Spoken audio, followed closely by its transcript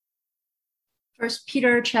First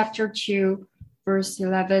Peter chapter 2, verse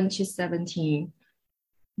 11 to 17.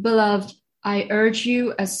 Beloved, I urge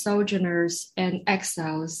you as sojourners and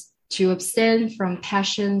exiles to abstain from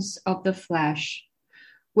passions of the flesh,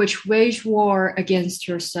 which wage war against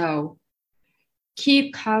your soul.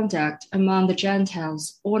 Keep conduct among the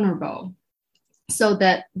Gentiles honorable, so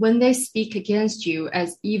that when they speak against you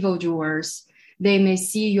as evildoers, they may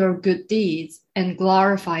see your good deeds and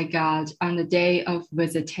glorify God on the day of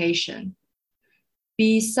visitation.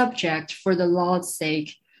 Be subject for the Lord's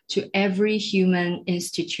sake to every human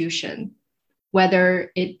institution,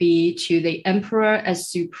 whether it be to the emperor as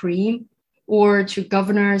supreme or to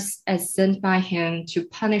governors as sent by him to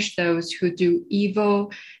punish those who do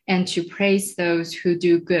evil and to praise those who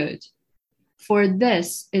do good. For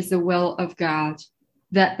this is the will of God,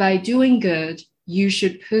 that by doing good you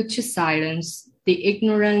should put to silence the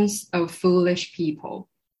ignorance of foolish people.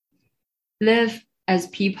 Live as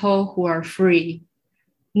people who are free,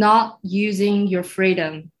 not using your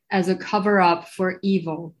freedom as a cover-up for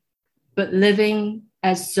evil, but living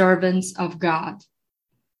as servants of God.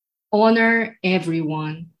 Honor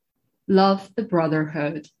everyone, love the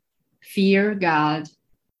brotherhood, fear God,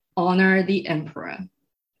 honor the emperor.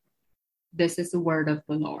 This is the word of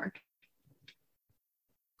the Lord.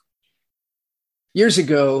 Years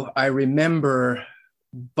ago, I remember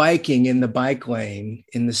biking in the bike lane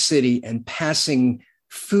in the city and passing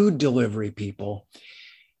food delivery people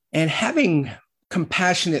and having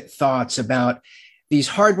compassionate thoughts about these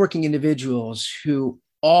hardworking individuals who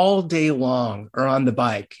all day long are on the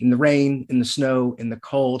bike in the rain, in the snow, in the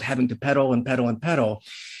cold, having to pedal and pedal and pedal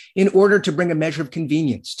in order to bring a measure of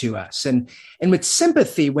convenience to us. And with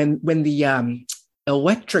sympathy, when the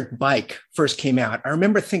electric bike first came out, I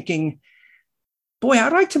remember thinking, boy,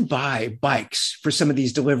 I'd like to buy bikes for some of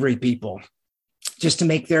these delivery people just to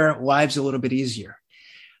make their lives a little bit easier.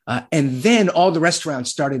 And then all the restaurants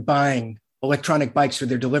started buying electronic bikes for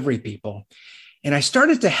their delivery people. And I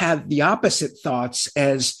started to have the opposite thoughts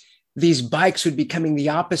as these bikes would be coming the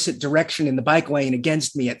opposite direction in the bike lane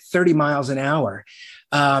against me at 30 miles an hour.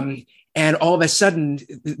 And all of a sudden,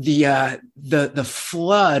 the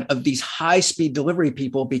flood of these high-speed delivery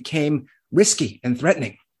people became risky and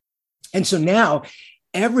threatening. And so now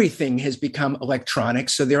everything has become electronic.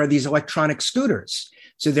 So there are these electronic scooters.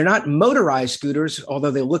 So they're not motorized scooters,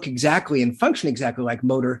 although they look exactly and function exactly like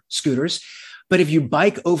motor scooters. But if you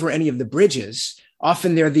bike over any of the bridges,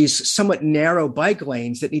 often there are these somewhat narrow bike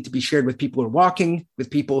lanes that need to be shared with people who are walking,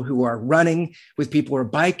 with people who are running, with people who are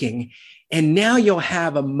biking. And now you'll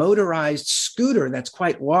have a motorized scooter that's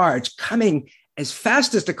quite large coming as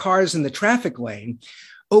fast as the cars in the traffic lane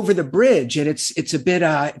over the bridge. And it's a bit,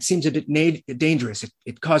 it seems a bit dangerous.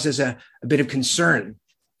 It causes a bit of concern.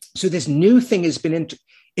 So this new thing has been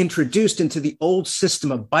introduced into the old system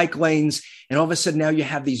of bike lanes. And all of a sudden now you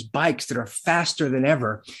have these bikes that are faster than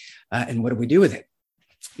ever. And what do we do with it?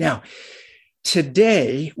 Now,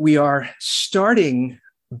 today we are starting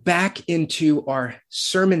back into our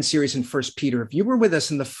sermon series in First Peter. If you were with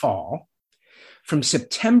us in the fall, from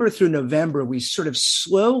September through November, we sort of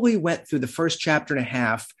slowly went through the first chapter and a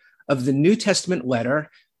half of the New Testament letter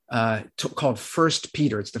called First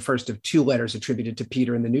Peter. It's the first of two letters attributed to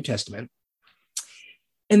Peter in the New Testament.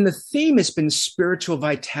 And the theme has been spiritual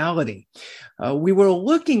vitality. We were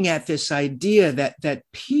looking at this idea that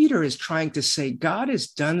Peter is trying to say God has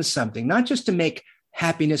done something, not just to make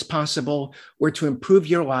happiness possible or to improve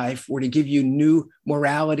your life or to give you new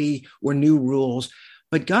morality or new rules,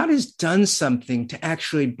 but God has done something to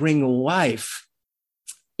actually bring life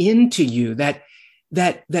into you that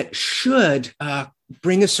should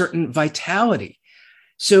bring a certain vitality.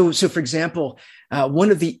 So for example,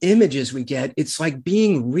 one of the images we get, it's like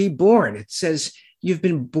being reborn. It says you've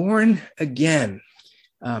been born again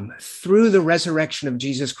through the resurrection of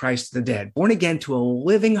Jesus Christ from the dead, born again to a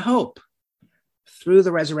living hope through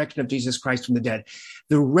the resurrection of Jesus Christ from the dead.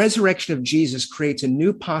 The resurrection of Jesus creates a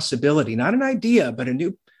new possibility, not an idea, but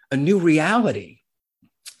a new reality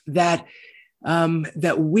that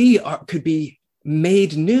we could be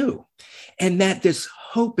made new, and that this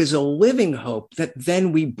hope is a living hope that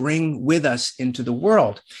then we bring with us into the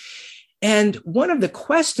world. And one of the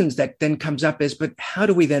questions that then comes up is, but how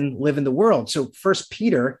do we then live in the world? So First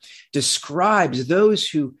Peter describes those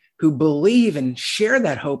who believe and share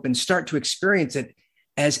that hope and start to experience it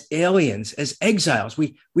as aliens, as exiles.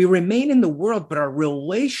 We remain in the world, but our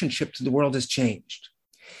relationship to the world has changed.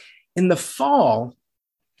 In the fall,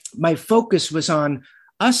 my focus was on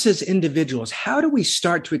us as individuals. How do we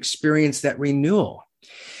start to experience that renewal?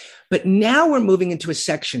 But now we're moving into a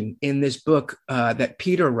section in this book that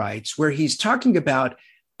Peter writes where he's talking about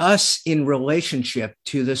us in relationship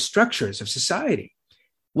to the structures of society.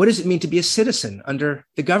 What does it mean to be a citizen under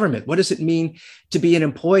the government? What does it mean to be an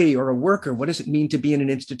employee or a worker? What does it mean to be in an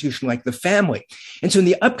institution like the family? And so in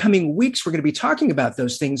the upcoming weeks, we're going to be talking about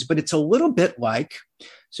those things, but it's a little bit like,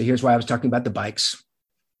 so here's why I was talking about the bikes.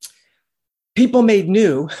 People made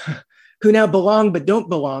new who now belong but don't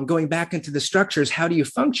belong, going back into the structures. How do you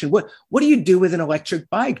function? What do you do with an electric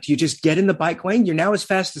bike? Do you just get in the bike lane? You're now as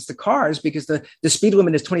fast as the cars because the speed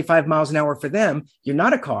limit is 25 miles an hour for them. You're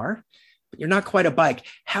not a car, but you're not quite a bike.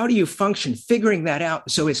 How do you function? Figuring that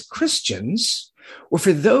out. So as Christians, or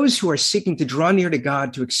for those who are seeking to draw near to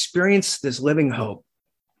God to experience this living hope,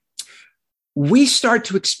 we start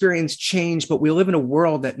to experience change, but we live in a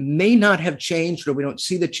world that may not have changed, or we don't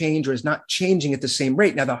see the change, or is not changing at the same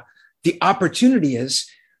rate. Now, the opportunity is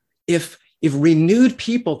if renewed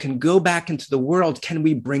people can go back into the world, can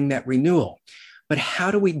we bring that renewal? But how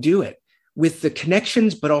do we do it? With the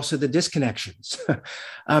connections, but also the disconnections.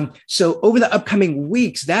 So over the upcoming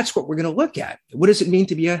weeks, that's what we're going to look at. What does it mean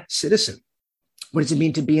to be a citizen? What does it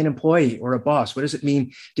mean to be an employee or a boss? What does it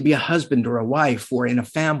mean to be a husband or a wife or in a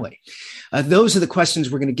family? Those are the questions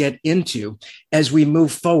we're going to get into as we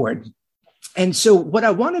move forward. And so what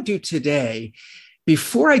I want to do today,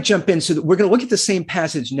 before I jump in, so that we're going to look at the same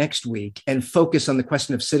passage next week and focus on the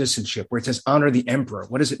question of citizenship, where it says, honor the emperor.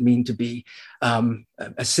 What does it mean to be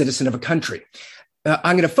a citizen of a country?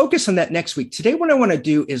 I'm going to focus on that next week. Today, what I want to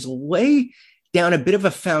do is lay down a bit of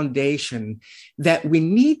a foundation that we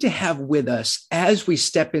need to have with us as we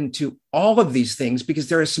step into all of these things, because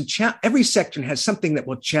there are some, every section has something that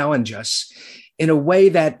will challenge us in a way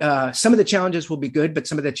that some of the challenges will be good, but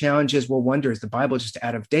some of the challenges we'll wonder, is the Bible just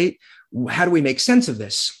out of date? How do we make sense of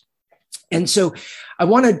this? And so I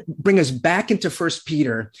want to bring us back into 1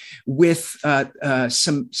 Peter with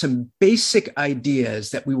some basic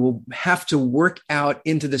ideas that we will have to work out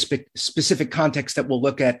into the specific context that we'll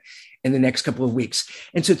look at in the next couple of weeks.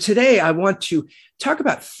 And so today I want to talk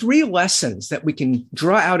about 3 lessons that we can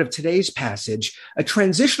draw out of today's passage, a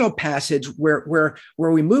transitional passage where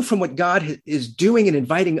we move from what God is doing and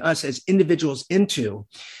inviting us as individuals into,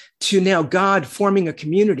 to now God forming a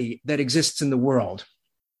community that exists in the world.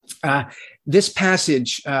 This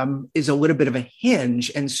passage is a little bit of a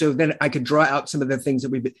hinge, and so then I could draw out some of the things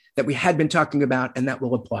that we had been talking about, and that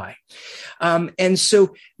will apply. And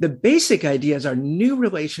so the basic idea is our new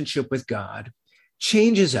relationship with God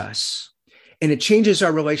changes us, and it changes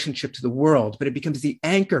our relationship to the world, but it becomes the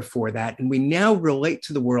anchor for that, and we now relate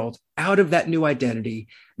to the world out of that new identity,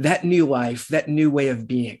 that new life, that new way of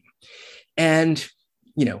being. And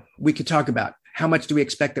we could talk about how much do we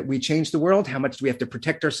expect that we change the world? How much do we have to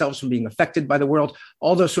protect ourselves from being affected by the world?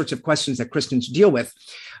 All those sorts of questions that Christians deal with.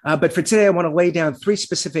 But for today, I want to lay down 3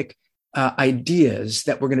 specific ideas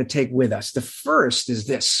that we're going to take with us. The first is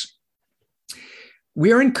this: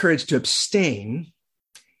 we are encouraged to abstain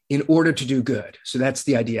in order to do good. So that's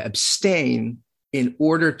the idea: abstain in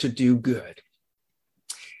order to do good.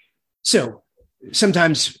 So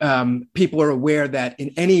sometimes people are aware that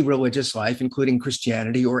in any religious life, including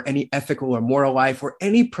Christianity, or any ethical or moral life, or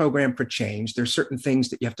any program for change, there's certain things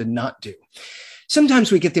that you have to not do.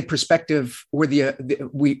 Sometimes we get the perspective, or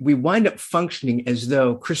we wind up functioning as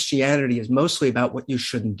though Christianity is mostly about what you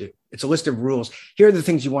shouldn't do. It's a list of rules. Here are the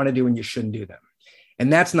things you want to do and you shouldn't do them.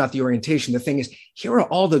 And that's not the orientation. The thing is, here are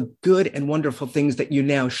all the good and wonderful things that you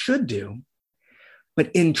now should do. But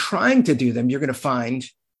in trying to do them, you're going to find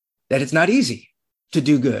that it's not easy to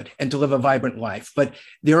do good and to live a vibrant life. But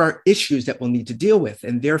there are issues that we'll need to deal with.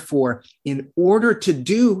 And therefore, in order to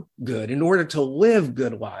do good, in order to live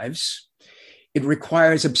good lives, it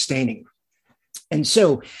requires abstaining. And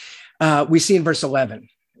so we see in verse 11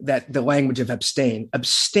 that the language of abstain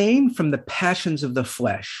from the passions of the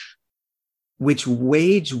flesh, which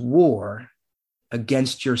wage war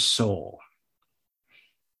against your soul.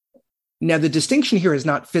 Now, the distinction here is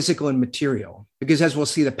not physical and material, because as we'll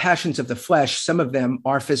see, the passions of the flesh, some of them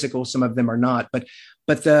are physical, some of them are not. But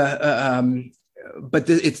it's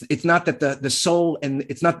not that the soul, and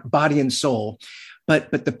it's not body and soul,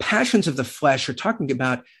 but the passions of the flesh are talking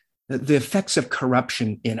about the effects of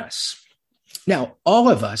corruption in us. Now, all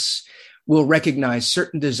of us will recognize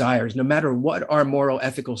certain desires, no matter what our moral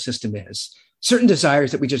ethical system is, certain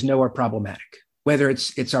desires that we just know are problematic. Whether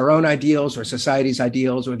it's our own ideals or society's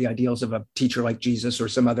ideals or the ideals of a teacher like Jesus or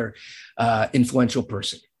some other influential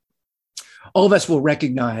person. All of us will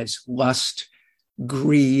recognize lust,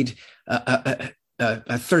 greed, a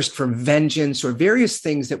thirst for vengeance, or various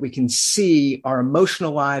things that we can see our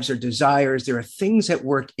emotional lives or desires. There are things at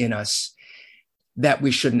work in us that we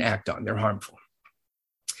shouldn't act on. They're harmful.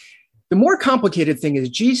 The more complicated thing is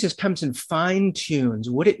Jesus comes and fine tunes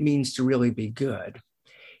what it means to really be good.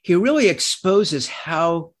 He really exposes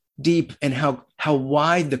how deep and how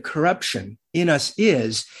wide the corruption in us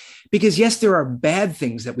is, because yes, there are bad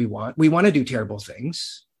things that we want. We want to do terrible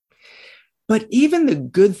things, but even the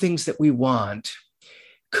good things that we want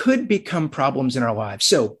could become problems in our lives.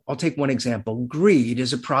 So I'll take one example. Greed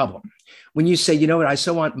is a problem. When you say, you know what, I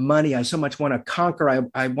so want money, I so much want to conquer,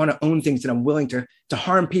 I want to own things that I'm willing to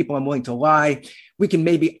harm people, I'm willing to lie, we can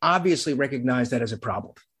maybe obviously recognize that as a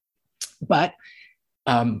problem. But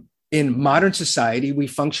in modern society, we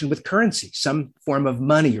function with currency, some form of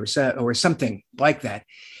money or something like that.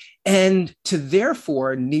 And to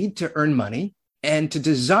therefore need to earn money and to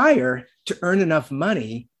desire to earn enough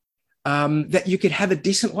money that you could have a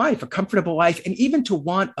decent life, a comfortable life, and even to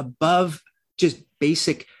want above just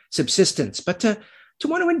basic subsistence, but to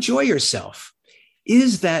want to enjoy yourself.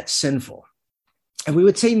 Is that sinful? And we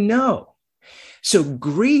would say no. So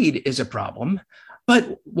greed is a problem,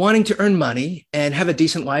 but wanting to earn money and have a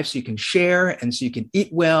decent life so you can share and so you can eat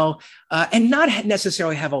well and not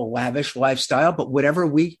necessarily have a lavish lifestyle, but whatever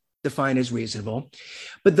we define as reasonable.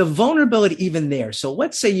 But the vulnerability even there. So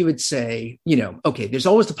let's say you would say, okay, there's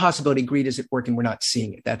always the possibility greed is at work and we're not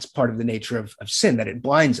seeing it. That's part of the nature of sin, that it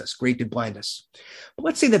blinds us. Greed could blind us. But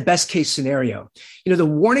let's say the best case scenario, the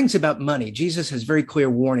warnings about money. Jesus has very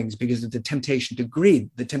clear warnings because of the temptation to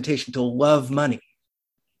greed, the temptation to love money.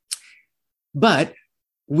 But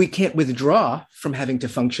we can't withdraw from having to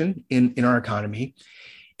function in our economy.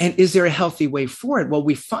 And is there a healthy way for it? Well,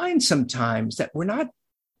 we find sometimes that we're not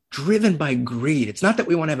driven by greed. It's not that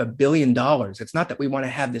we want to have $1 billion. It's not that we want to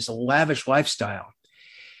have this lavish lifestyle.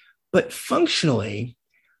 But functionally,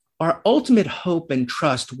 our ultimate hope and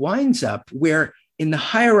trust winds up where in the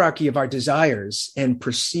hierarchy of our desires and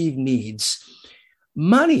perceived needs,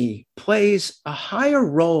 money plays a higher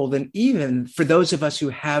role than even for those of us who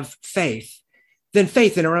have faith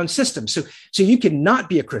in our own system. So you can not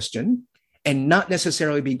be a Christian and not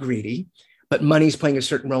necessarily be greedy, but money's playing a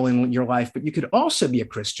certain role in your life. But you could also be a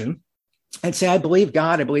Christian and say, I believe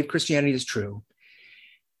God, I believe Christianity is true.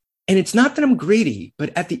 And it's not that I'm greedy,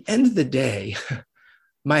 but at the end of the day,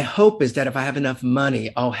 my hope is that if I have enough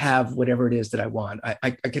money, I'll have whatever it is that I want.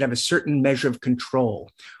 I could have a certain measure of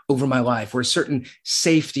control over my life, or a certain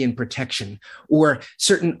safety and protection, or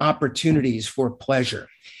certain opportunities for pleasure.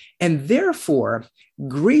 And therefore,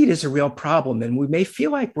 greed is a real problem. And we may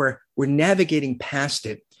feel like we're navigating past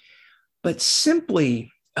it. But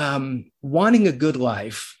simply wanting a good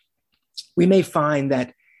life, we may find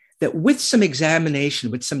that with some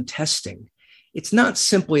examination, with some testing, it's not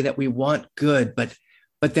simply that we want good, but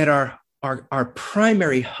that our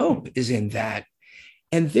primary hope is in that.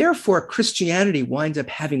 And therefore, Christianity winds up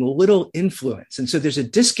having little influence. And so there's a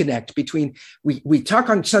disconnect between, we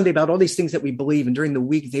talk on Sunday about all these things that we believe, and during the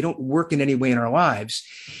week, they don't work in any way in our lives.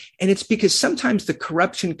 And it's because sometimes the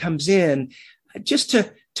corruption comes in just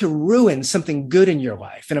to ruin something good in your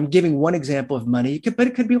life. And I'm giving one example of money, but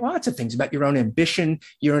it could be lots of things about your own ambition,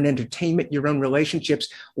 your own entertainment, your own relationships,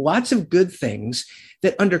 lots of good things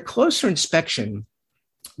that under closer inspection,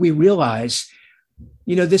 we realize,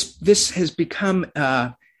 this has become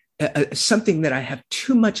something that I have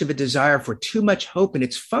too much of a desire for, too much hope, and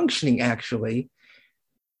it's functioning actually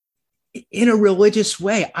in a religious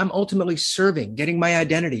way. I'm ultimately serving, getting my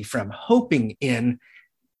identity from, hoping in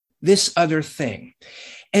this other thing.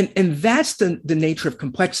 And that's the nature of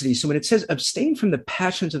complexity. So when it says abstain from the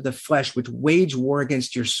passions of the flesh, which wage war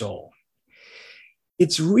against your soul,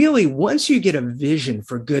 it's really once you get a vision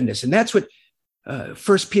for goodness, and that's what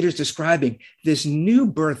First Peter's describing, this new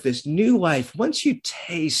birth, this new life. Once you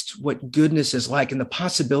taste what goodness is like and the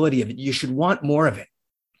possibility of it, you should want more of it.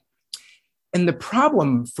 And the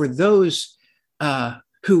problem for those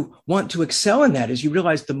who want to excel in that is you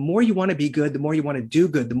realize the more you want to be good, the more you want to do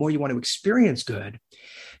good, the more you want to experience good,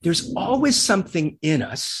 there's always something in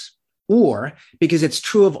us, or because it's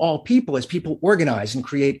true of all people, as people organize and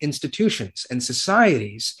create institutions and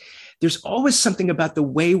societies, there's always something about the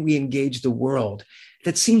way we engage the world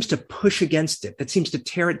that seems to push against it, that seems to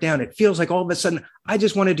tear it down. It feels like all of a sudden, I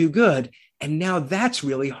just want to do good. And now that's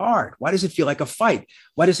really hard. Why does it feel like a fight?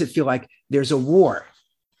 Why does it feel like there's a war?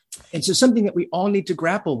 And so something that we all need to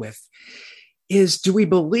grapple with is, do we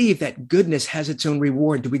believe that goodness has its own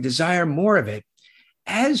reward? Do we desire more of it?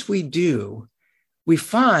 As we do, we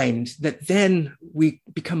find that then we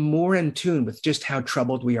become more in tune with just how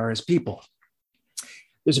troubled we are as people.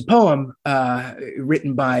 There's a poem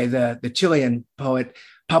written by the Chilean poet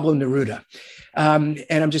Pablo Neruda. And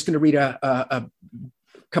I'm just going to read a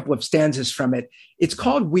couple of stanzas from it. It's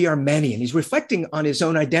called We Are Many, and he's reflecting on his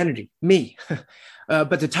own identity, me.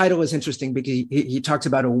 But the title is interesting because he talks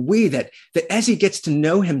about a we that as he gets to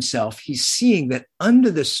know himself, he's seeing that under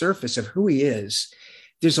the surface of who he is,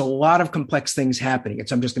 there's a lot of complex things happening. And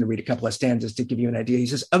so I'm just going to read a couple of stanzas to give you an idea. He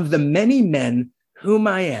says, of the many men whom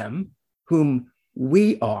I am, whom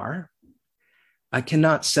we are, I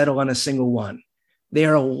cannot settle on a single one. They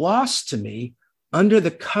are lost to me under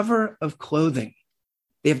the cover of clothing.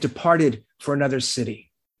 They have departed for another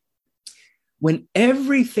city. When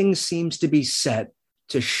everything seems to be set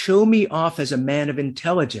to show me off as a man of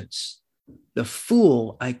intelligence, the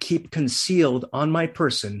fool I keep concealed on my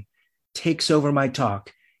person takes over my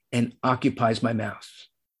talk and occupies my mouth.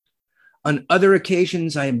 On other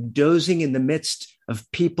occasions, I am dozing in the midst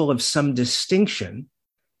of people of some distinction.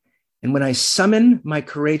 And when I summon my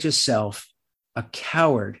courageous self, a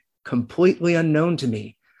coward completely unknown to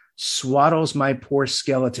me swaddles my poor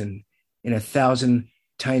skeleton in 1,000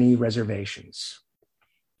 tiny reservations.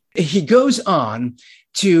 He goes on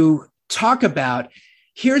to talk about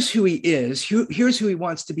here's who he is, here's who he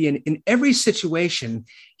wants to be. In every situation,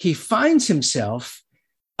 he finds himself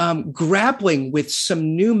grappling with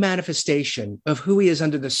some new manifestation of who he is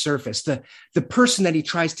under the surface, the person that he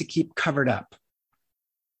tries to keep covered up.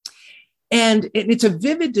 And it's a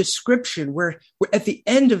vivid description where at the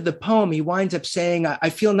end of the poem, he winds up saying, I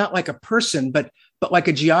feel not like a person, but like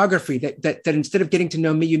a geography, that instead of getting to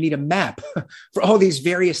know me, you need a map for all these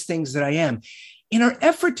various things that I am. In our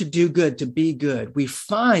effort to do good, to be good, we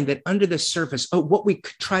find that under the surface, what we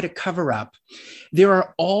try to cover up, there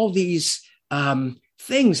are all these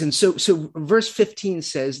things. And so verse 15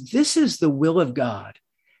 says, this is the will of God,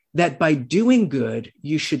 that by doing good,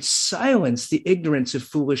 you should silence the ignorance of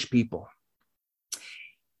foolish people.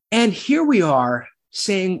 And here we are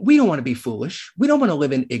saying, we don't want to be foolish. We don't want to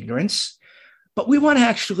live in ignorance, but we want to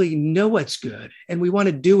actually know what's good, and we want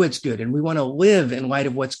to do what's good, and we want to live in light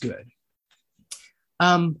of what's good.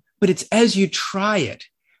 But it's as you try it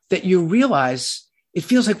that you realize it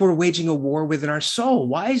feels like we're waging a war within our soul.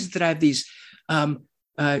 Why is it that I have these, why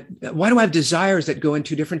do I have desires that go in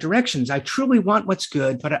two different directions? I truly want what's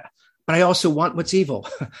good, but I also want what's evil.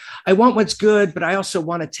 I want what's good, but I also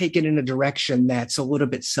want to take it in a direction that's a little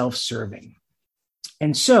bit self-serving.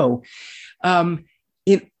 And so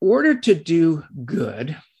in order to do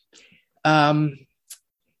good,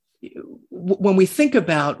 when we think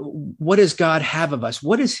about what does God have of us,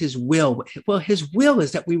 what is his will? Well, his will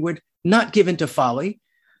is that we would not give into folly.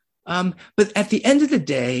 But at the end of the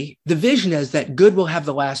day, the vision is that good will have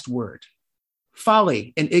the last word.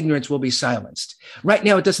 Folly and ignorance will be silenced. Right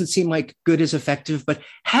now, it doesn't seem like good is effective, but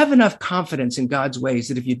have enough confidence in God's ways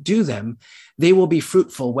that if you do them, they will be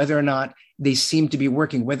fruitful, whether or not they seem to be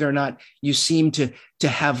working, whether or not you seem to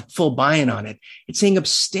have full buy-in on it. It's saying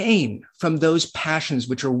abstain from those passions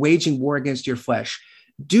which are waging war against your flesh.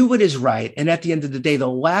 Do what is right. And at the end of the day, the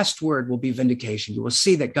last word will be vindication. You will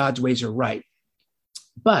see that God's ways are right.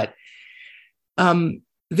 But the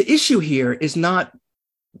issue here is not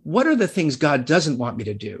what are the things God doesn't want me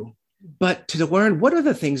to do, but to learn what are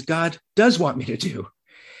the things God does want me to do.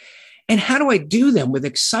 And how do I do them with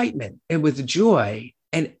excitement and with joy?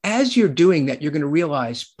 And as you're doing that, you're going to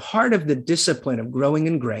realize part of the discipline of growing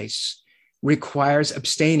in grace requires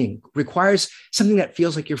abstaining, requires something that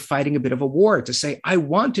feels like you're fighting a bit of a war to say, I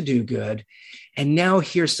want to do good. And now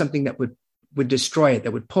here's something that would destroy it,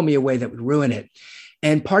 that would pull me away, that would ruin it.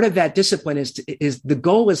 And part of that discipline is the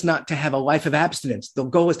goal is not to have a life of abstinence. The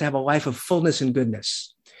goal is to have a life of fullness and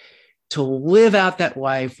goodness. To live out that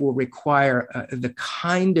life will require the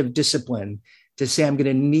kind of discipline to say, I'm going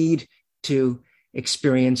to need to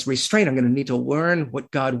experience restraint. I'm going to need to learn what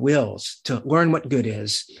God wills, to learn what good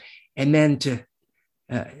is. And then to,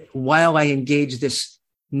 while I engage this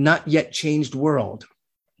not yet changed world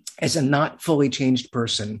as a not fully changed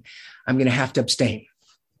person, I'm going to have to abstain.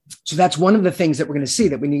 So that's one of the things that we're going to see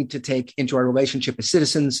that we need to take into our relationship as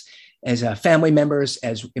citizens, as family members,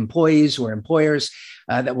 as employees or employers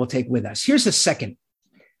that we'll take with us. Here's the second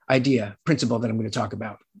principle that I'm going to talk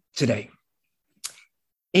about today.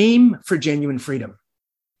 Aim for genuine freedom.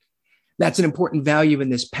 That's an important value in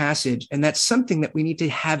this passage. And that's something that we need to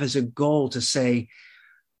have as a goal to say,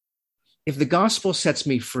 if the gospel sets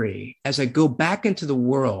me free, as I go back into the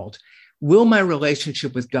world, will my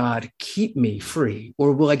relationship with God keep me free,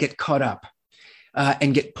 or will I get caught up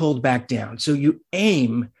and get pulled back down? So you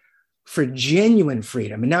aim for genuine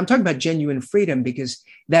freedom. And now I'm talking about genuine freedom because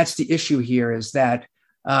that's the issue here, is that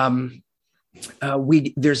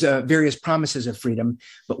there's various promises of freedom,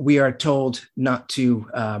 but we are told not to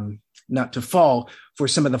fall for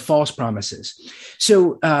some of the false promises.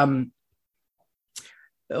 So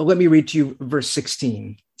let me read to you verse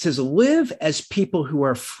 16. It says, live as people who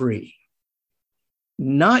are free.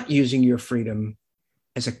 not using your freedom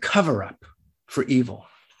as a cover-up for evil.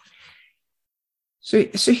 So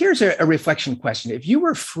here's a reflection question. If you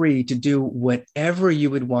were free to do whatever you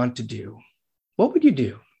would want to do, what would you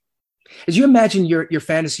do? As you imagine your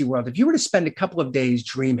fantasy world, if you were to spend a couple of days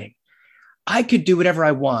dreaming, I could do whatever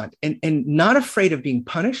I want and not afraid of being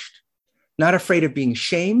punished, not afraid of being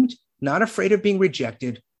shamed, not afraid of being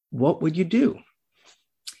rejected, what would you do?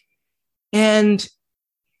 And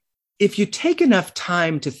if you take enough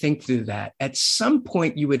time to think through that, at some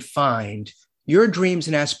point you would find your dreams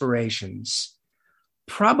and aspirations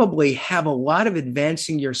probably have a lot of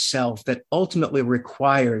advancing yourself that ultimately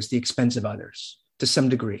requires the expense of others to some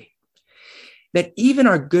degree. That even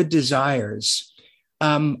our good desires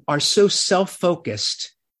are so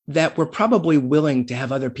self-focused that we're probably willing to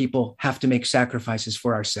have other people have to make sacrifices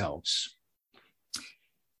for ourselves.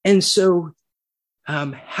 And so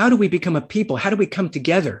how do we become a people? How do we come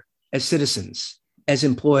together as citizens, as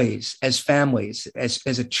employees, as families,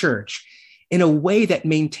 as a church, in a way that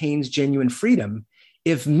maintains genuine freedom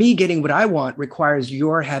if me getting what I want requires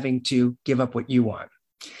your having to give up what you want?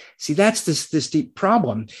 See, that's this deep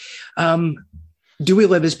problem. Do we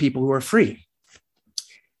live as people who are free?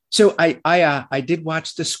 So I did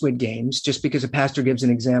watch the Squid Games. Just because a pastor gives an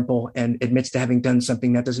example and admits to having done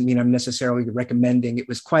something, that doesn't mean I'm necessarily recommending. It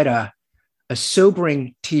was quite a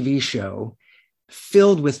sobering TV show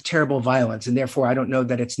filled with terrible violence, and therefore I don't know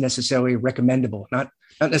that it's necessarily recommendable. Not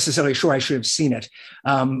necessarily sure I should have seen it,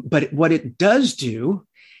 but what it does do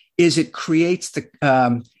is it creates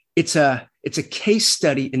it's a case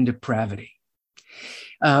study in depravity.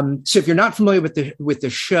 So if you're not familiar with the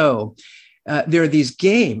show, there are these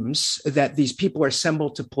games that these people are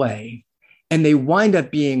assembled to play, and they wind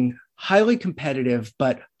up being highly competitive,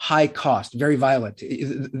 but high cost, very violent.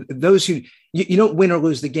 Those who you don't win or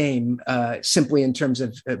lose the game simply in terms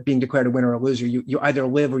of being declared a winner or a loser. You either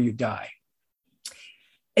live or you die.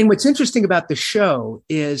 And what's interesting about the show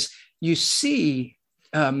is you see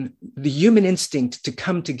the human instinct to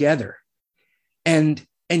come together, and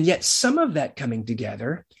yet some of that coming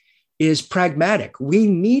together is pragmatic. We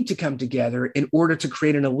need to come together in order to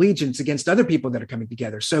create an allegiance against other people that are coming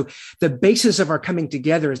together. So the basis of our coming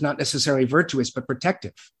together is not necessarily virtuous, but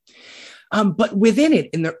protective. But within it,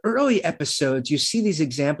 in the early episodes, you see these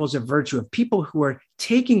examples of virtue, of people who are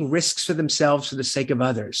taking risks for themselves for the sake of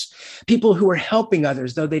others, people who are helping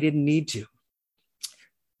others, though they didn't need to.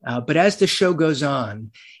 But as the show goes on,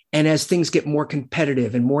 and as things get more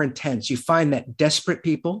competitive and more intense, you find that desperate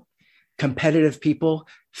people, competitive people,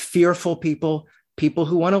 fearful people, people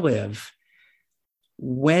who want to live,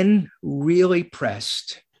 when really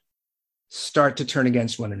pressed, start to turn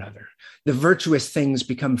against one another. The virtuous things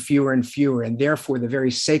become fewer and fewer, and therefore the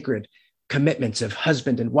very sacred commitments of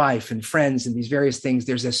husband and wife and friends and these various things,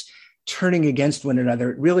 there's this turning against one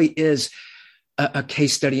another. It really is a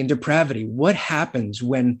case study in depravity. What happens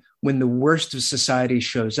when the worst of society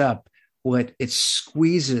shows up? It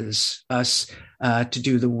squeezes us to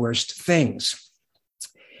do the worst things.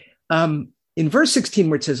 In verse 16,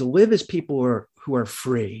 where it says, live as people who are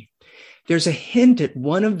free, there's a hint at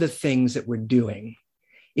one of the things that we're doing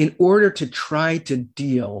in order to try to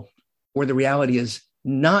deal, or the reality is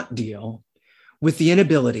not deal, with the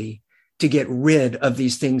inability to get rid of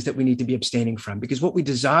these things that we need to be abstaining from. Because what we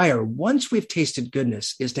desire, once we've tasted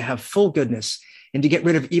goodness, is to have full goodness and to get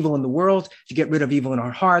rid of evil in the world, to get rid of evil in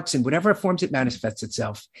our hearts, in whatever forms it manifests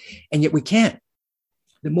itself. And yet we can't.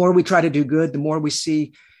 The more we try to do good, the more we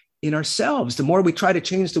see in ourselves. The more we try to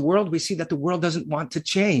change the world, we see that the world doesn't want to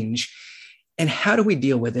change. And how do we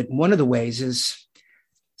deal with it? One of the ways is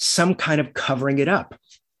some kind of covering it up.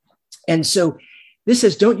 And so this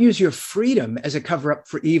says, don't use your freedom as a cover up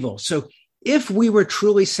for evil. So if we were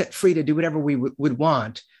truly set free to do whatever we would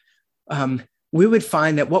want, we would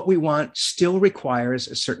find that what we want still requires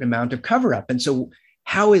a certain amount of cover up. And so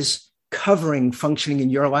how is covering functioning in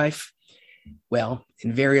your life? Well,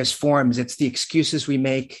 in various forms. It's the excuses we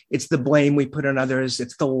make. It's the blame we put on others.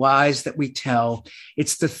 It's the lies that we tell.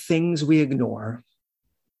 It's the things we ignore.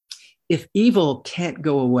 If evil can't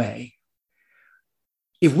go away,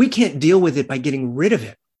 if we can't deal with it by getting rid of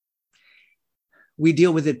it, we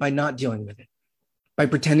deal with it by not dealing with it, by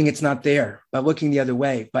pretending it's not there, by looking the other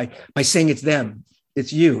way, by saying it's them,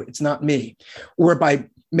 it's you, it's not me, or by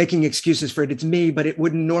making excuses for it. It's me, but it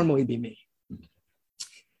wouldn't normally be me.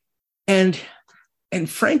 And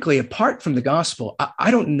frankly, apart from the gospel,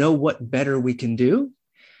 I don't know what better we can do,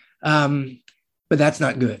 but that's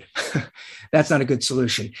not good. That's not a good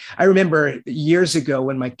solution. I remember years ago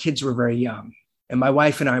when my kids were very young, And my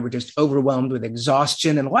wife and I were just overwhelmed with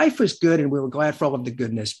exhaustion, and life was good. And we were glad for all of the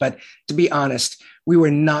goodness. But to be honest, we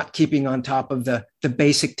were not keeping on top of the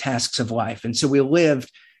basic tasks of life. And so we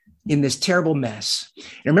lived in this terrible mess. And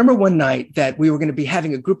I remember one night that we were going to be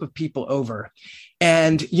having a group of people over,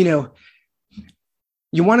 and,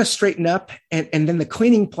 you want to straighten up, and then the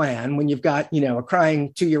cleaning plan, when you've got, a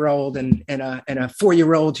crying 2-year-old and a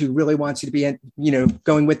 4-year-old who really wants you to be,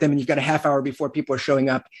 going with them, and you've got a half hour before people are showing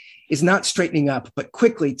up, is not straightening up, but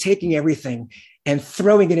quickly taking everything and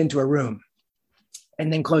throwing it into a room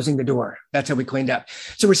and then closing the door. That's how we cleaned up.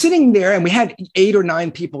 So we're sitting there, and we had 8 or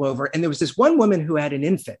 9 people over, and there was this one woman who had an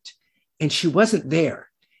infant, and she wasn't there.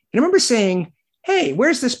 And I remember saying, "Hey,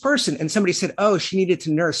 where's this person?" And somebody said, "Oh, she needed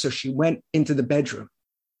to nurse, so she went into the bedroom."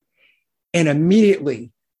 And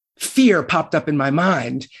immediately fear popped up in my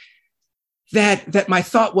mind that my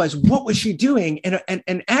thought was, what was she doing?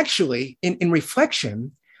 And actually, in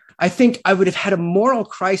reflection, I think I would have had a moral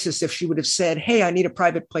crisis if she would have said, "Hey, I need a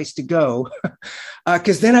private place to go,"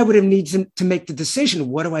 because then I would have needed to make the decision,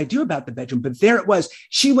 what do I do about the bedroom? But there it was.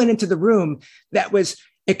 She went into the room that was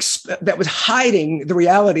hiding the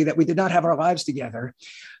reality that we did not have our lives together.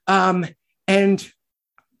 And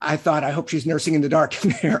I thought, I hope she's nursing in the dark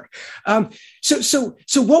in there. So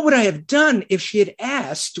what would I have done if she had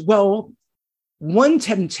asked? Well, one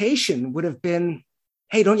temptation would have been,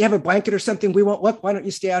 "Hey, don't you have a blanket or something? We won't look. Why don't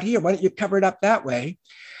you stay out here? Why don't you cover it up that way?"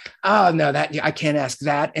 Oh, no, I can't ask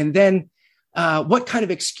that. And then what kind of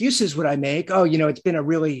excuses would I make? "Oh, it's been a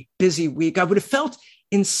really busy week." I would have felt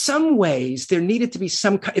in some ways there needed to be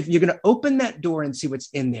if you're going to open that door and see what's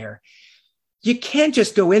in there, you can't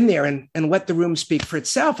just go in there and let the room speak for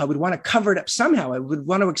itself. I would want to cover it up somehow. I would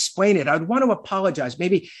want to explain it. I would want to apologize.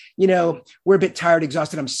 Maybe, we're a bit tired,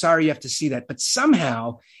 exhausted. I'm sorry you have to see that. But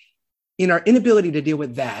somehow, in our inability to deal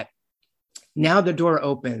with that, now the door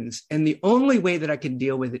opens. And the only way that I can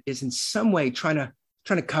deal with it is in some way trying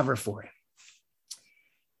to cover for it.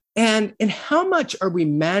 And how much are we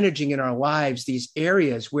managing in our lives these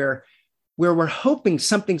areas where we're hoping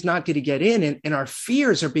something's not going to get in, and our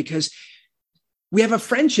fears are because we have a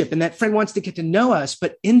friendship and that friend wants to get to know us,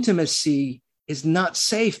 but intimacy is not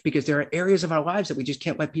safe because there are areas of our lives that we just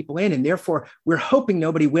can't let people in. And therefore, we're hoping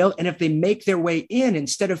nobody will. And if they make their way in,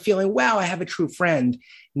 instead of feeling, wow, I have a true friend,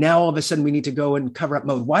 now all of a sudden we need to go in cover up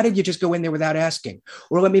mode. Why did you just go in there without asking?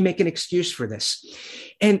 Or let me make an excuse for this.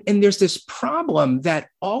 And there's this problem that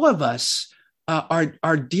all of us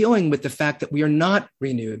are dealing with, the fact that we are not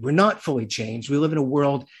renewed. We're not fully changed. We live in a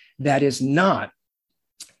world that is not.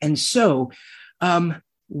 And so,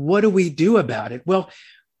 what do we do about it? Well,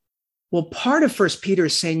 part of First Peter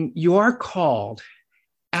is saying you are called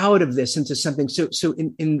out of this into something. So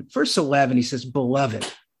in verse 11, he says, "Beloved."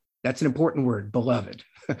 That's an important word, beloved.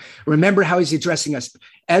 Remember how he's addressing us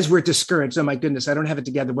as we're discouraged. Oh my goodness, I don't have it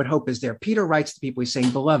together. What hope is there? Peter writes to people, he's saying,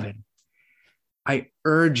 "Beloved, I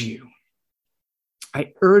urge you."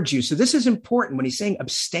 I urge you. So this is important when he's saying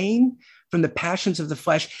abstain from the passions of the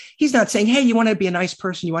flesh. He's not saying, hey, you want to be a nice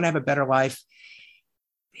person, you want to have a better life.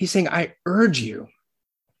 He's saying, I urge you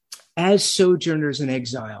as sojourners and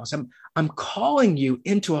exiles. I'm calling you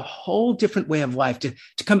into a whole different way of life, to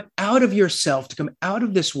come out of yourself, to come out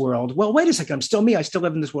of this world. Well, wait a second, I'm still me. I still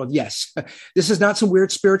live in this world. Yes, this is not some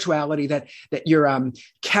weird spirituality that you're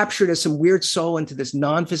captured as some weird soul into this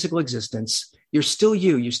non-physical existence. You're still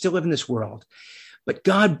you. You still live in this world. But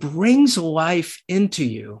God brings life into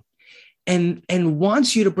you and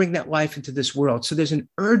wants you to bring that life into this world. So there's an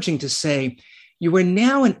urging to say, you are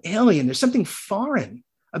now an alien. There's something foreign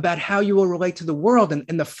about how you will relate to the world.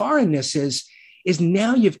 And the foreignness is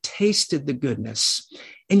now you've tasted the goodness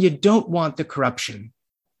and you don't want the corruption,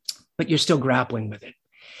 but you're still grappling with it.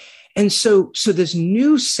 And so this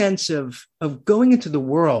new sense of going into the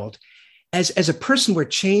world as a person where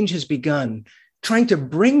change has begun, trying to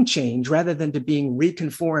bring change rather than to being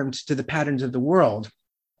reconformed to the patterns of the world.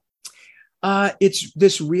 It's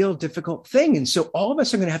this real difficult thing. And so all of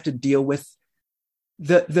us are going to have to deal with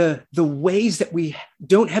the ways that we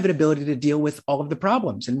don't have an ability to deal with all of the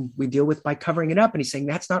problems. And we deal with by covering it up. And he's saying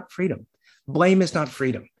that's not freedom. Blame is not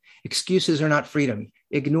freedom. Excuses are not freedom.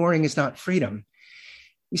 Ignoring is not freedom.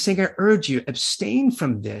 He's saying, I urge you, abstain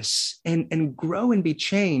from this and grow and be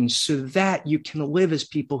changed so that you can live as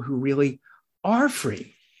people who really are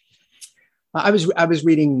free. I was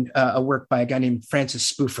reading a work by a guy named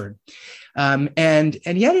Francis Spuford, and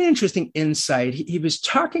he had an interesting insight. He was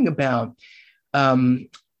talking about an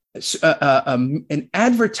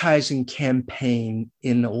advertising campaign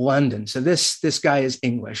in London. So this guy is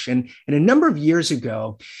English, and a number of years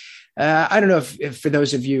ago, I don't know if for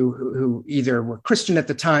those of you who either were Christian at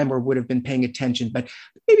the time or would have been paying attention, but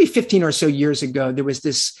maybe 15 or so years ago, there was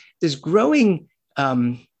this growing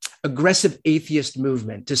aggressive atheist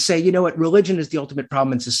movement to say, you know what, religion is the ultimate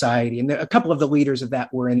problem in society. And a couple of the leaders of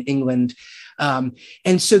that were in England.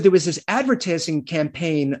 And so there was this advertising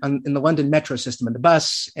campaign in the London metro system, in the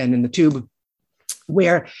bus and in the tube,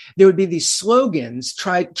 where there would be these slogans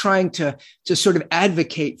trying to sort of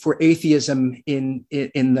advocate for atheism in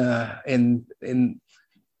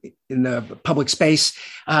the public space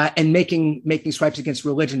and making stripes against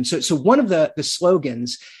religion. So one of the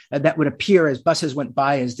slogans that would appear as buses went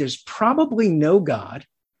by is, "There's probably no God.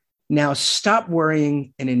 Now stop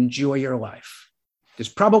worrying and enjoy your life." There's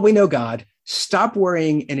probably no God. Stop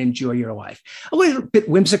worrying and enjoy your life. A little bit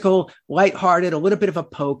whimsical, lighthearted, a little bit of a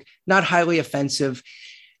poke, not highly offensive.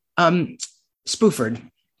 Spooford,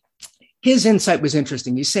 his insight was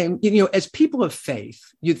interesting. He's saying, as people of faith,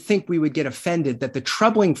 you'd think we would get offended that the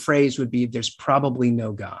troubling phrase would be, "There's probably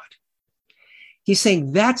no God." He's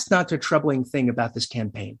saying that's not the troubling thing about this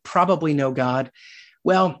campaign. Probably no God.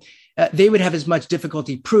 Well, they would have as much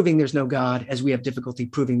difficulty proving there's no God as we have difficulty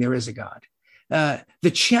proving there is a God.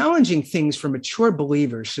 The challenging things for mature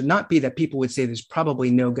believers should not be that people would say there's probably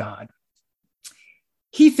no God.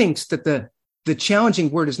 He thinks that the challenging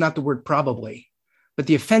word is not the word probably, but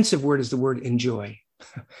the offensive word is the word enjoy.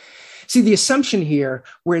 See, the assumption here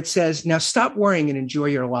where it says, now stop worrying and enjoy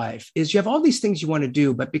your life, is you have all these things you want to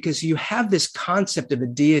do, but because you have this concept of a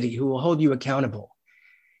deity who will hold you accountable,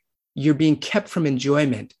 you're being kept from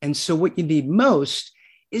enjoyment. And so what you need most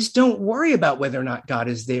is don't worry about whether or not God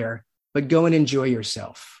is there, but go and enjoy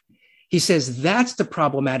yourself. He says that's the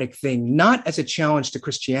problematic thing, not as a challenge to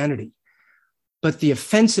Christianity, but the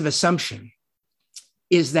offensive assumption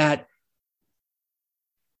is that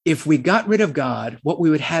if we got rid of God, what we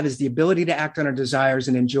would have is the ability to act on our desires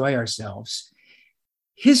and enjoy ourselves.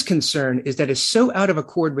 His concern is that it's so out of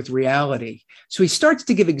accord with reality. So he starts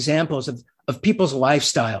to give examples of people's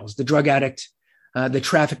lifestyles, the drug addict, the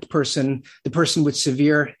trafficked person, the person with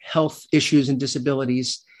severe health issues and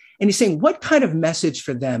disabilities. And he's saying, what kind of message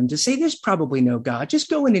for them to say, there's probably no God, just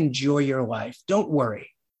go and enjoy your life. Don't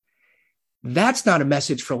worry. That's not a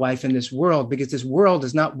message for life in this world, because this world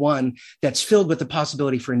is not one that's filled with the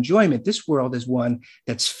possibility for enjoyment. This world is one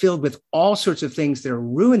that's filled with all sorts of things that are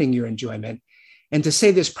ruining your enjoyment. And to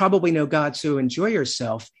say there's probably no God, so enjoy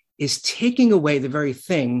yourself, is taking away the very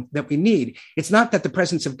thing that we need. It's not that the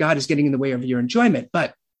presence of God is getting in the way of your enjoyment,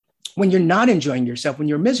 but when you're not enjoying yourself, when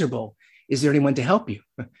you're miserable, is there anyone to help you?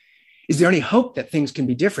 Is there any hope that things can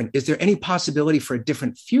be different? Is there any possibility for a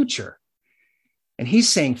different future? And he's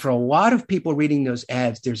saying for a lot of people reading those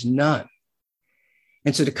ads, there's none.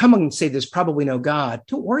 And so to come and say there's probably no God,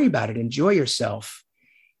 don't worry about it. Enjoy yourself.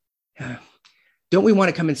 Don't we want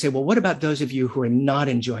to come and say, well, what about those of you who are not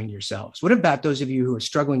enjoying yourselves? What about those of you who are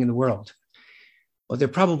struggling in the world? Well, there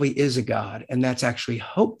probably is a God, and that's actually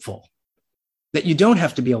hopeful, that you don't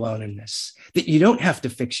have to be alone in this, that you don't have to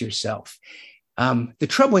fix yourself. The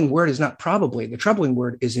troubling word is not probably. The troubling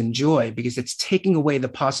word is enjoy, because it's taking away the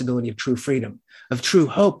possibility of true freedom, of true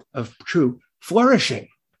hope, of true flourishing.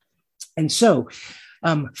 And so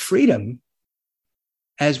freedom,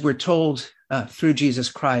 as we're told through Jesus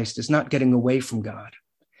Christ, is not getting away from God.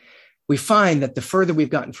 We find that the further we've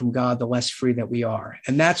gotten from God, the less free that we are.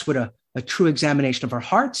 And that's what a true examination of our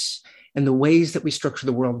hearts and the ways that we structure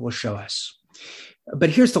the world will show us.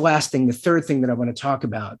 But here's the last thing, the third thing that I want to talk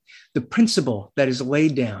about, the principle that is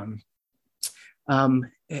laid down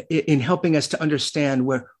in helping us to understand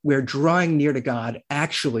where drawing near to God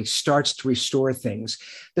actually starts to restore things.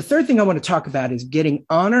 The third thing I want to talk about is getting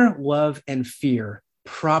honor, love, and fear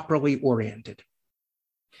properly oriented.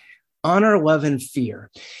 Honor, love, and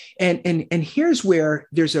fear. And here's where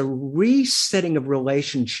there's a resetting of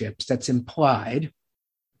relationships that's implied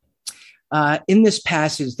in this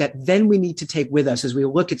passage that then we need to take with us as we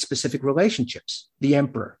look at specific relationships, the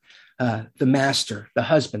emperor, the master, the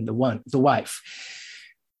husband, the wife.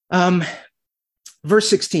 Verse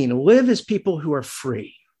 16, live as people who are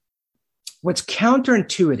free. What's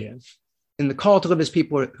counterintuitive in the call to live as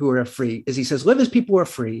people who are free is he says, live as people who are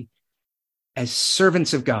free, as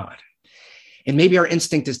servants of God. And maybe our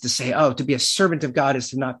instinct is to say, oh, to be a servant of God is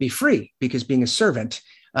to not be free, because being a servant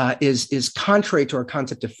is contrary to our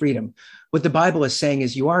concept of freedom. What the Bible is saying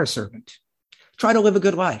is you are a servant. Try to live a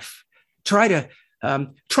good life. Try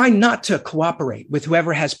not to cooperate with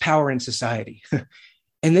whoever has power in society.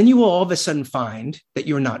 And then you will all of a sudden find that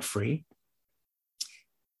you're not free.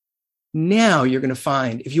 Now you're going to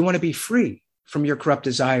find, if you want to be free from your corrupt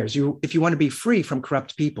desires, if you want to be free from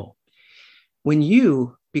corrupt people, when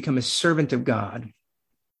you become a servant of God,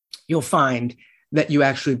 you'll find that you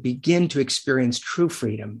actually begin to experience true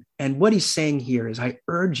freedom. And what he's saying here is, I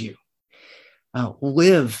urge you,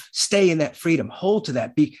 live, stay in that freedom, hold to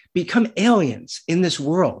that, become aliens in this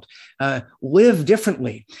world, live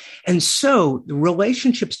differently. And so the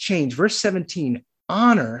relationships change. Verse 17,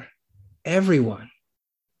 honor everyone,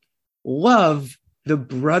 love the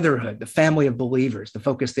brotherhood, the family of believers. The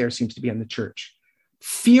focus there seems to be on the church.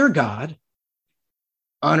 Fear God,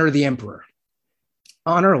 honor the emperor.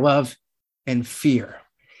 Honor, love, and fear.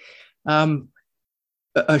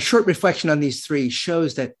 A short reflection on these three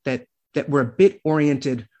shows that we're a bit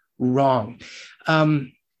oriented wrong.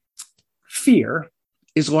 Fear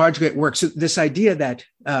is largely at work. So this idea that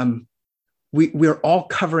we're all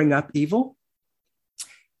covering up evil.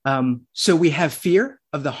 So we have fear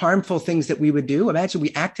of the harmful things that we would do. Imagine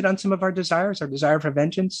we acted on some of our desire for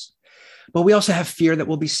vengeance, but we also have fear that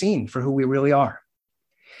we'll be seen for who we really are.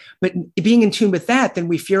 But being in tune with that, then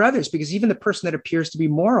we fear others, because even the person that appears to be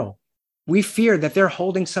moral, we fear that they're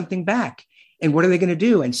holding something back. And what are they going to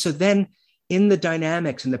do? And so then in the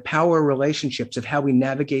dynamics and the power relationships of how we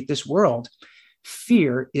navigate this world,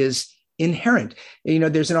 fear is inherent.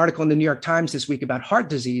 There's an article in the New York Times this week about heart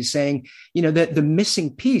disease saying, that the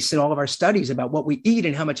missing piece in all of our studies about what we eat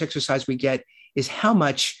and how much exercise we get is how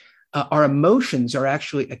much our emotions are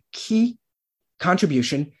actually a key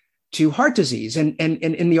contribution to heart disease. And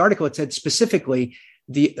in the article, it said specifically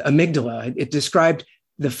the amygdala. It described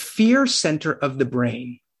the fear center of the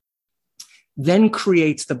brain then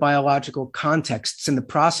creates the biological contexts and the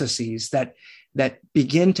processes that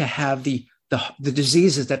begin to have the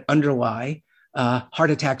diseases that underlie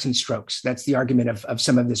heart attacks and strokes. That's the argument of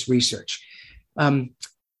some of this research.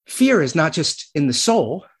 Fear is not just in the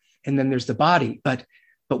soul, and then there's the body, but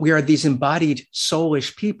we are these embodied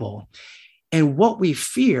soulish people. And what we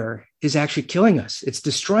fear is actually killing us. It's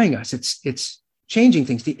destroying us. It's changing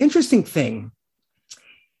things. The interesting thing,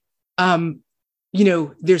 there's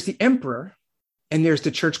the emperor and there's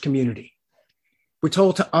the church community. We're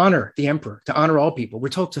told to honor the emperor, to honor all people. We're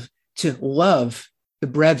told to love the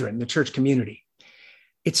brethren, the church community.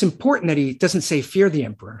 It's important that he doesn't say fear the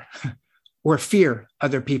emperor or fear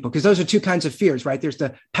other people, because those are two kinds of fears, right? There's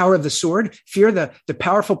the power of the sword, fear the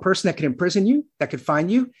powerful person that can imprison you, that could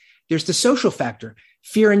find you. There's the social factor,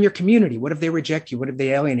 fear in your community. What if they reject you? What if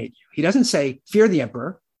they alienate you? He doesn't say fear the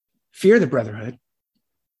emperor, fear the brotherhood.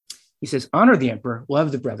 He says honor the emperor,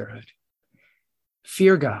 love the brotherhood,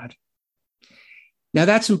 fear God. Now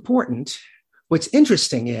that's important. What's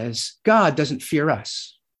interesting is God doesn't fear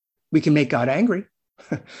us. We can make God angry.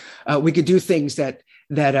 We could do things that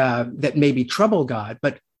maybe trouble God,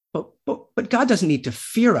 but God doesn't need to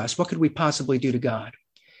fear us. What could we possibly do to God?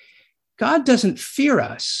 God doesn't fear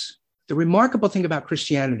us. The remarkable thing about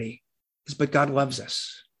Christianity is, but God loves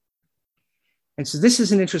us. And so this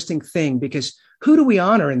is an interesting thing, because who do we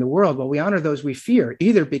honor in the world? Well, we honor those we fear,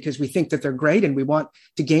 either because we think that they're great and we want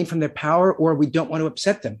to gain from their power, or we don't want to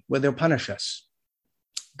upset them where they'll punish us.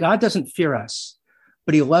 God doesn't fear us,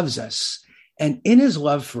 but he loves us. And in his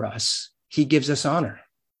love for us, he gives us honor.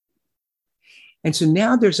 And so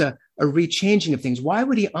now there's a rechanging of things. Why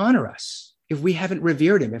would he honor us if we haven't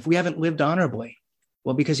revered him, if we haven't lived honorably?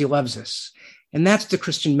 Well, because he loves us. And that's the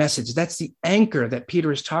Christian message. That's the anchor that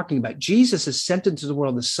Peter is talking about. Jesus is sent into the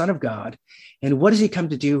world, the Son of God. And what does he come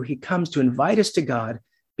to do? He comes to invite us to God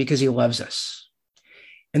because he loves us.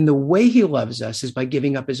 And the way he loves us is by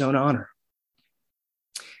giving up his own honor.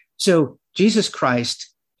 So Jesus Christ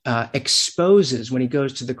exposes, when he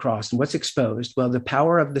goes to the cross, and what's exposed? Well, the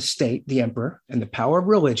power of the state, the emperor, and the power of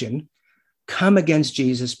religion come against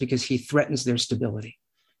Jesus because he threatens their stability.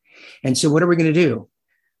 And so what are we going to do?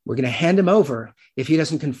 We're going to hand him over if he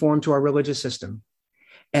doesn't conform to our religious system.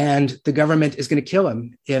 And the government is going to kill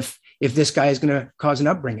him if this guy is going to cause an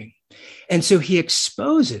upbringing. And so he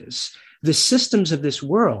exposes the systems of this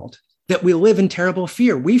world that we live in terrible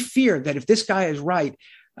fear. We fear that if this guy is right,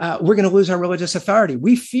 we're going to lose our religious authority.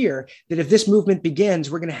 We fear that if this movement begins,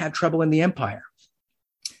 we're going to have trouble in the empire.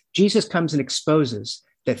 Jesus comes and exposes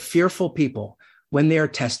that fearful people, when they are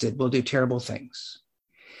tested, will do terrible things.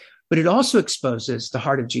 But it also exposes the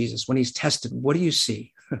heart of Jesus. When he's tested, what do you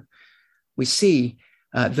see? We see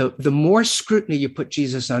the more scrutiny you put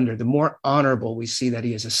Jesus under, the more honorable we see that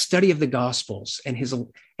he is. A study of the Gospels and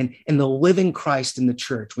the living Christ in the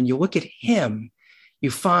church. When you look at him, you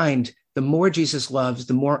find the more Jesus loves,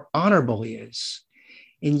 the more honorable he is.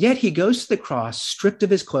 And yet he goes to the cross, stripped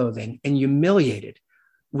of his clothing and humiliated,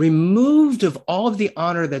 removed of all of the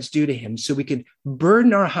honor that's due to him, so we could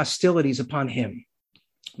burden our hostilities upon him.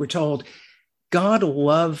 We're told God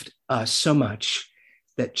loved us so much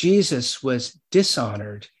that Jesus was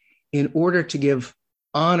dishonored in order to give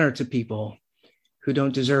honor to people who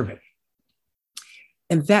don't deserve it.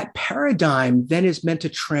 And that paradigm then is meant to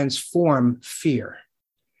transform fear.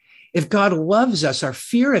 If God loves us, our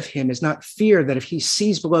fear of him is not fear that if he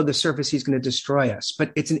sees below the surface, he's going to destroy us.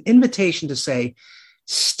 But it's an invitation to say,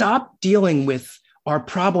 stop dealing with our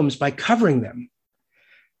problems by covering them.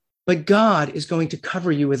 But God is going to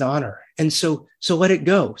cover you with honor. And so let it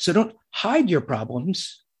go. So don't hide your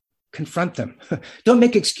problems, confront them. Don't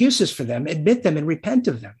make excuses for them, admit them and repent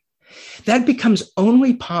of them. That becomes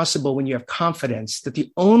only possible when you have confidence that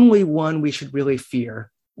the only one we should really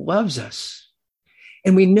fear loves us.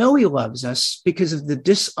 And we know he loves us because of the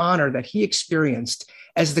dishonor that he experienced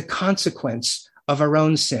as the consequence of our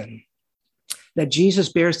own sin. That Jesus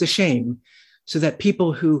bears the shame so that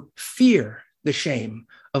people who fear the shame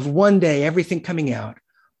of one day everything coming out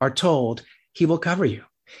are told he will cover you.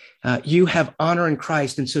 You have honor in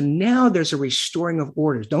Christ. And so now there's a restoring of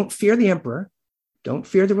orders. Don't fear the emperor. Don't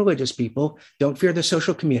fear the religious people. Don't fear the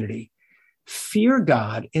social community. Fear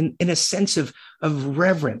God in a sense of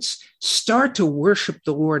reverence. Start to worship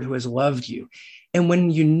the Lord who has loved you. And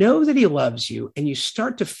when you know that he loves you and you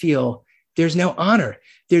start to feel there's now honor,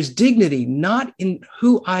 there's dignity, not in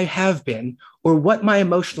who I have been or what my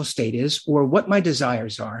emotional state is or what my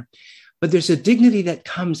desires are, but there's a dignity that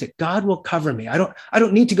comes that God will cover me. I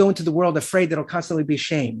don't need to go into the world afraid that I'll constantly be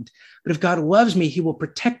shamed. But if God loves me, he will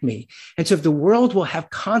protect me. And so if the world will have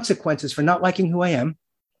consequences for not liking who I am,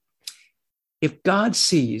 if God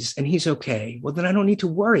sees and he's okay, well, then I don't need to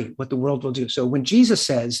worry what the world will do. So when Jesus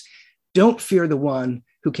says, don't fear the one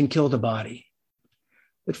who can kill the body,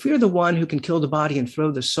 but fear the one who can kill the body and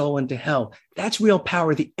throw the soul into hell, that's real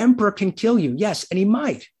power. The emperor can kill you. Yes, and he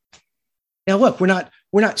might. Now, look, we're not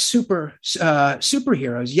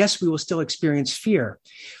superheroes. Yes, we will still experience fear,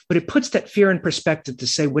 but it puts that fear in perspective to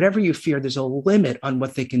say, whatever you fear, there's a limit on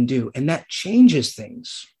what they can do. And that changes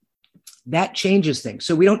things. That changes things.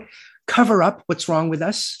 So we don't cover up what's wrong with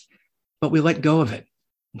us, but we let go of it.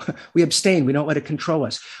 We abstain. We don't let it control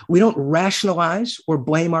us. We don't rationalize or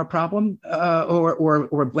blame our problem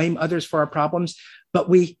or blame others for our problems, but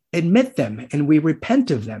we admit them and we repent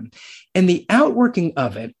of them. And the outworking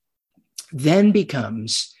of it then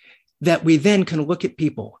becomes that we then can look at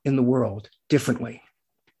people in the world differently.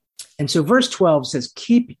 And so verse 12 says,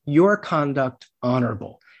 keep your conduct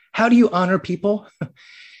honorable. How do you honor people?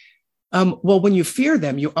 Well, when you fear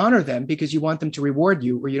them, you honor them because you want them to reward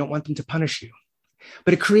you or you don't want them to punish you.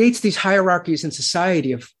 But it creates these hierarchies in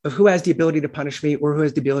society of who has the ability to punish me or who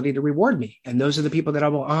has the ability to reward me. And those are the people that I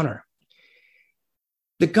will honor.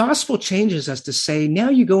 The gospel changes us to say, now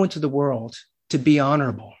you go into the world to be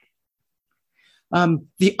honorable.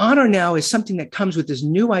 The honor now is something that comes with this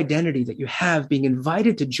new identity that you have, being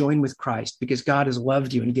invited to join with Christ because God has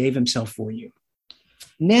loved you and gave himself for you.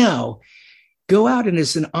 Now, go out and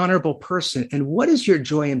as an honorable person. And what is your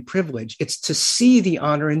joy and privilege? It's to see the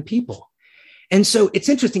honor in people. And so it's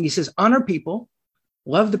interesting. He says, honor people,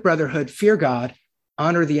 love the brotherhood, fear God,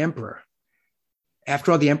 honor the emperor.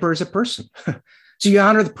 After all, the emperor is a person. So you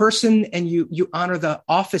honor the person and you honor the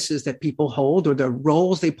offices that people hold or the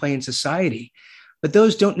roles they play in society. But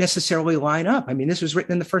those don't necessarily line up. I mean, this was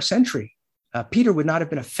written in the first century. Peter would not have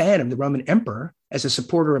been a fan of the Roman emperor as a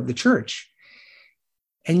supporter of the church.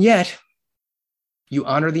 And yet, you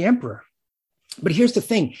honor the emperor. But here's the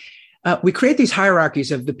thing. We create these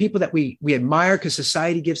hierarchies of the people that we admire because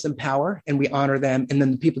society gives them power and we honor them, and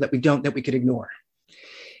then the people that we don't, that we could ignore.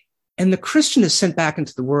 And the Christian is sent back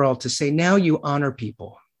into the world to say, now you honor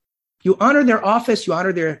people. You honor their office, you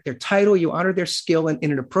honor their title, you honor their skill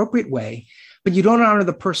in an appropriate way, but you don't honor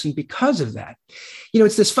the person because of that. You know,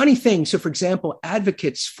 it's this funny thing. So, for example,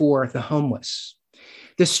 advocates for the homeless,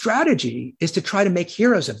 the strategy is to try to make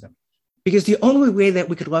heroes of them. Because the only way that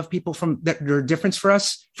we could love people that are different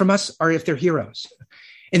from us are if they're heroes.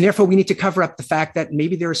 And therefore, we need to cover up the fact that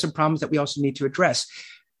maybe there are some problems that we also need to address.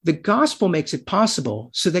 The gospel makes it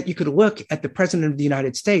possible so that you could look at the president of the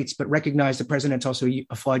United States, but recognize the president's also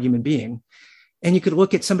a flawed human being. And you could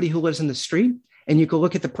look at somebody who lives in the street, and you could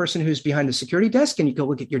look at the person who's behind the security desk, and you could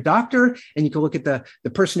look at your doctor, and you could look at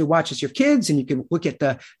the person who watches your kids, and you could look at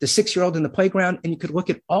the 6-year-old in the playground, and you could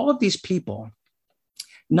look at all of these people,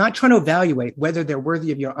 not trying to evaluate whether they're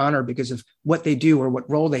worthy of your honor because of what they do or what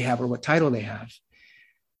role they have or what title they have.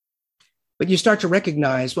 But you start to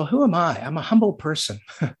recognize, well, who am I? I'm a humble person.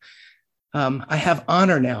 I have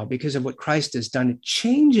honor now because of what Christ has done. It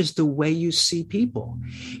changes the way you see people.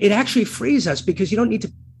 It actually frees us because you don't need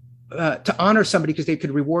to honor somebody because they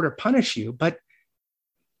could reward or punish you, but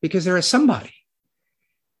because they're a somebody.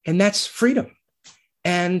 And that's freedom.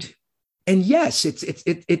 And yes,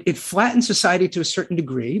 it flattens society to a certain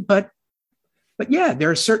degree, but But yeah, there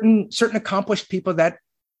are certain accomplished people that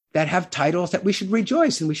have titles that we should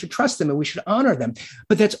rejoice and we should trust them and we should honor them.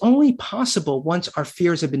 But that's only possible once our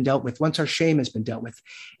fears have been dealt with, once our shame has been dealt with.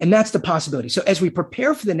 And that's the possibility. So as we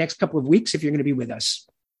prepare for the next couple of weeks, if you're going to be with us,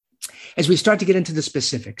 as we start to get into the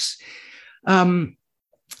specifics, how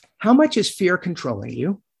much is fear controlling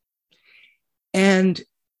you? And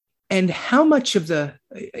how much of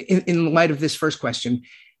in light of this first question,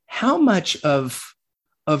 how much of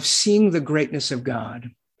seeing the greatness of God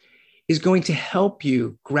is going to help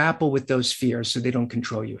you grapple with those fears so they don't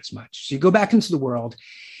control you as much? So you go back into the world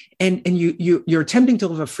and you're attempting to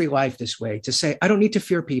live a free life this way, to say, I don't need to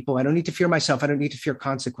fear people. I don't need to fear myself. I don't need to fear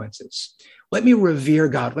consequences. Let me revere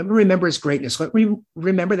God. Let me remember his greatness. Let me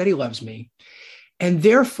remember that he loves me. And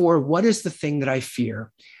therefore, what is the thing that I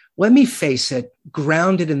fear? Let me face it,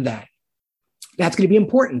 grounded in that. That's going to be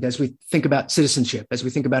important as we think about citizenship, as we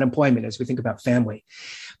think about employment, as we think about family.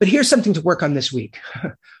 But here's something to work on this week.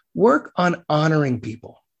 Work on honoring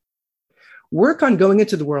people. Work on going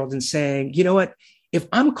into the world and saying, you know what? If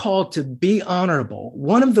I'm called to be honorable,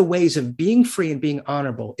 one of the ways of being free and being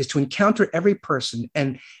honorable is to encounter every person.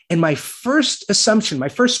 And my first assumption, my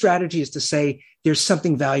first strategy is to say, there's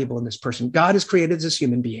something valuable in this person. God has created this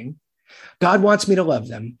human being. God wants me to love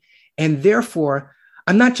them. And therefore,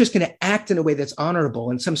 I'm not just going to act in a way that's honorable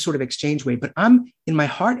in some sort of exchange way, but I'm in my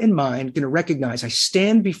heart and mind going to recognize I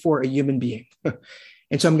stand before a human being.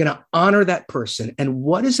 And so I'm going to honor that person. And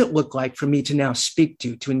what does it look like for me to now speak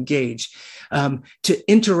to engage, to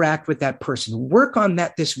interact with that person? Work on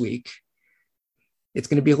that this week. It's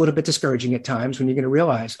going to be a little bit discouraging at times when you're going to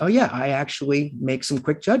realize, oh yeah, I actually make some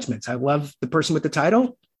quick judgments. I love the person with the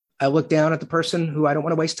title. I look down at the person who I don't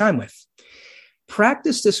want to waste time with.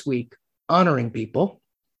 Practice this week honoring people.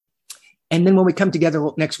 And then when we come together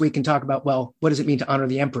next week and talk about, well, what does it mean to honor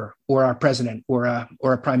the emperor or our president or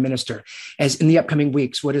a prime minister? As in the upcoming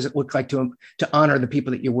weeks, what does it look like to honor the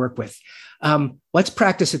people that you work with? Let's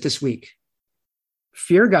practice it this week.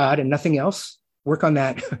 Fear God and nothing else. Work on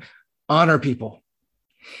that. Honor people.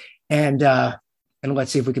 And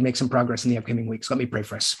let's see if we can make some progress in the upcoming weeks. Let me pray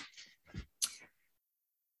for us.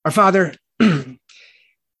 Our Father,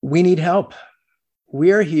 we need help.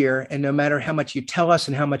 We are here, and no matter how much you tell us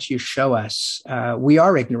and how much you show us, we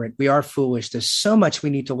are ignorant, we are foolish. There's so much we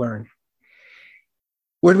need to learn.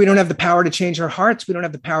 Lord, we don't have the power to change our hearts. We don't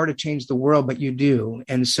have the power to change the world, but you do.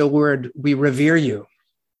 And so, Lord, we revere you.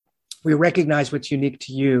 We recognize what's unique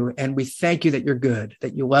to you, and we thank you that you're good,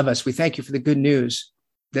 that you love us. We thank you for the good news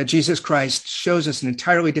that Jesus Christ shows us an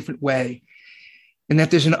entirely different way, and that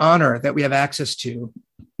there's an honor that we have access to,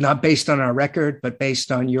 not based on our record, but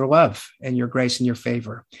based on your love and your grace and your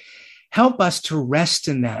favor. Help us to rest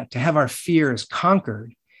in that, to have our fears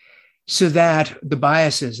conquered, so that the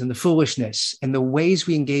biases and the foolishness and the ways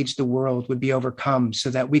we engage the world would be overcome, so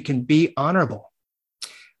that we can be honorable.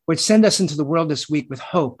 Lord, send us into the world this week with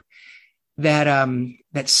hope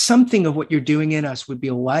that something of what you're doing in us would be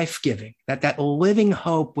life-giving, that living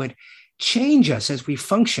hope would change us as we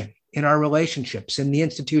function in our relationships, in the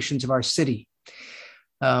institutions of our city.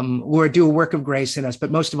 Lord, do a work of grace in us,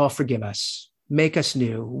 but most of all, forgive us, make us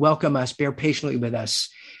new, welcome us, bear patiently with us,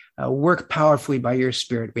 work powerfully by your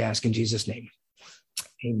Spirit, we ask in Jesus' name.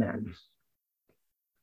 Amen.